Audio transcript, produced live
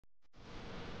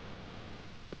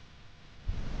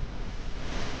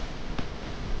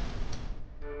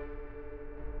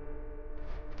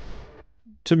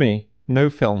To me, no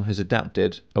film has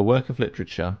adapted a work of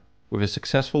literature with a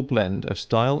successful blend of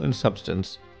style and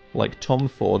substance like Tom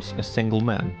Ford's A Single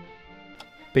Man,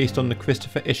 based on the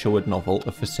Christopher Isherwood novel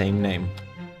of the same name.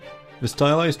 The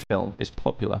stylized film is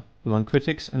popular among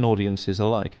critics and audiences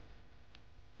alike.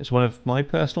 It's one of my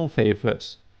personal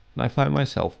favourites, and I find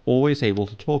myself always able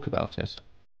to talk about it.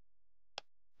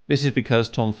 This is because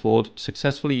Tom Ford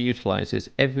successfully utilises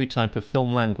every type of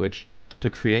film language to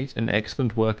create an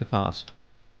excellent work of art.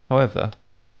 However,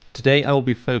 today I will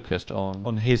be focused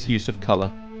on his use of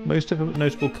colour. Most of the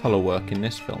notable colour work in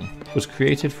this film was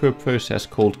created through a process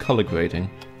called colour grading,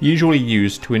 usually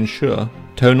used to ensure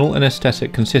tonal and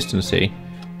aesthetic consistency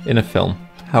in a film.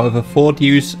 However, Ford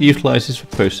utilises the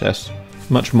process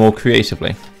much more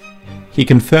creatively. He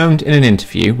confirmed in an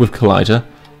interview with Collider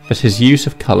that his use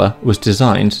of colour was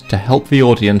designed to help the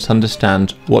audience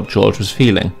understand what George was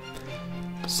feeling,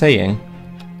 saying,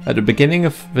 "At the beginning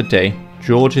of the day,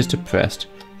 George is depressed.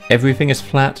 Everything is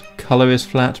flat, colour is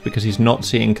flat because he's not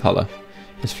seeing colour.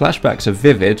 His flashbacks are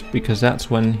vivid because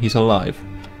that's when he's alive.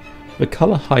 The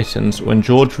colour heightens when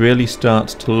George really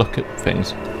starts to look at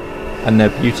things, and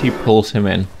their beauty pulls him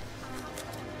in."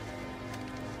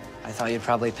 I thought you'd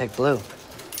probably pick blue.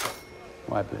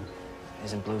 Why blue?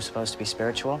 Isn't blue supposed to be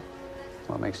spiritual?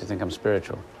 What makes you think I'm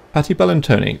spiritual? Patti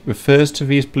Bellantoni refers to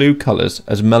these blue colours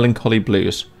as melancholy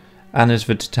blues, and as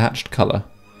the detached colour.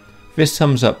 This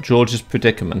sums up George's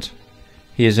predicament.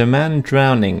 He is a man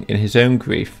drowning in his own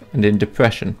grief and in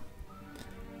depression.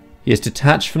 He is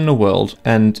detached from the world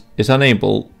and is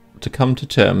unable to come to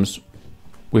terms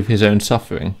with his own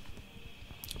suffering,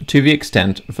 to the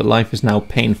extent that life is now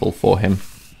painful for him.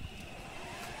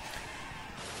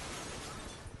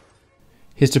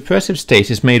 His depressive state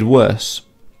is made worse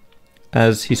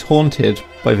as he's haunted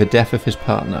by the death of his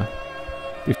partner.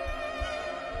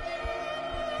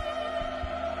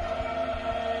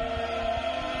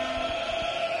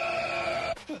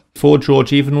 Before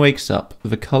George even wakes up,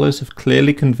 the colours have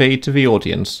clearly conveyed to the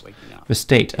audience the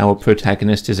state our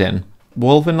protagonist is in.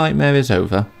 While the nightmare is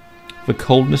over, the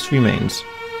coldness remains,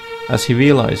 as he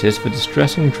realises the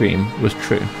distressing dream was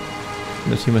true,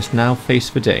 and that he must now face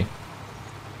the day.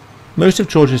 Most of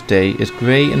George's day is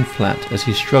grey and flat as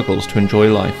he struggles to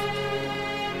enjoy life.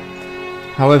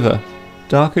 However,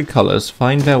 darker colours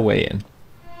find their way in,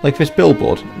 like this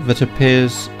billboard that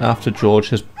appears after George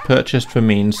has purchased the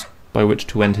means by which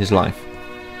to end his life.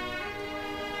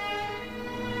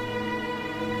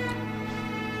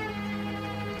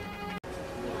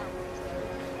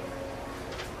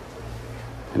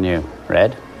 And you,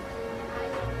 red?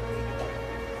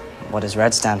 What does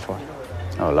red stand for?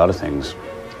 Oh, a lot of things.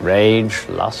 Rage,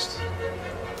 lust.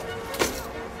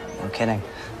 No kidding.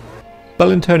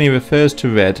 Bellantoni refers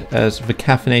to red as the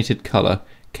caffeinated colour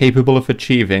capable of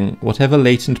achieving whatever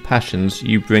latent passions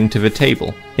you bring to the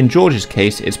table. In George's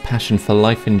case, it's passion for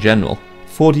life in general.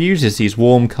 Ford uses these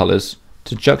warm colours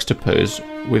to juxtapose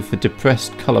with the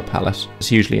depressed colour palette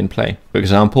that's usually in play. For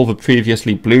example, the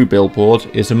previously blue billboard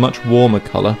is a much warmer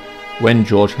colour when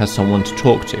George has someone to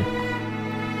talk to.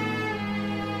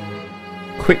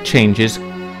 Quick changes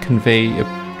convey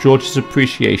George's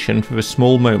appreciation for the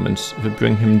small moments that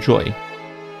bring him joy.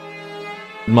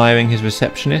 Admiring his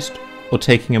receptionist, or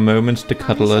taking a moment to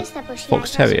cuddle a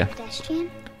fox terrier.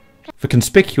 The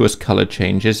conspicuous colour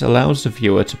changes allows the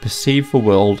viewer to perceive the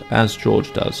world as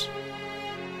George does.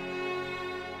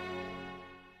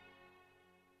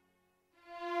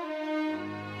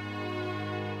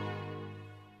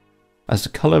 As the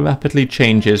colour rapidly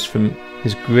changes from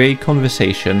his grey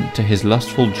conversation to his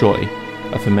lustful joy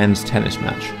of a men's tennis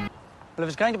match. Well, if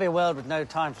it's going to be a world with no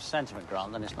time for sentiment,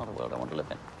 Grant, then it's not a world I want to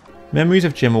live in. Memories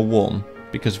of Jim are warm,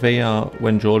 because they are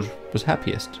when George was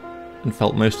happiest and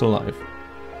felt most alive.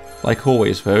 Like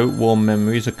always though, warm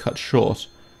memories are cut short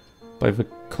by the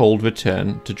cold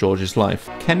return to George's life.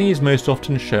 Kenny is most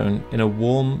often shown in a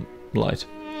warm light,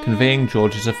 conveying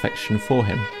George's affection for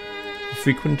him. The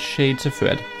frequent shades of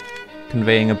red,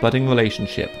 conveying a budding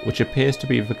relationship which appears to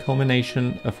be the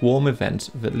culmination of warm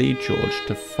events that lead George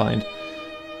to find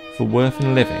the worth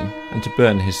in living and to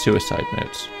burn his suicide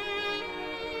notes.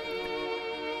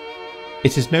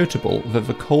 It is notable that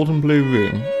the cold and blue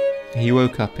room he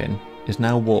woke up in is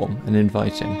now warm and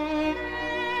inviting.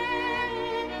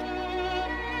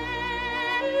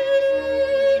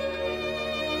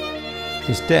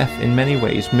 His death in many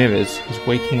ways mirrors his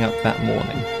waking up that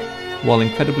morning. While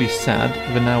incredibly sad,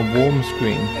 the now warm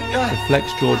screen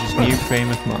reflects George's new frame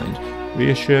of mind,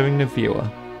 reassuring the viewer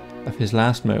of his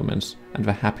last moments and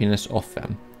the happiness of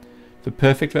them. The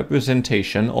perfect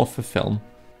representation of the film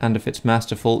and of its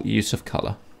masterful use of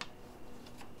colour.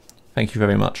 Thank you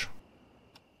very much.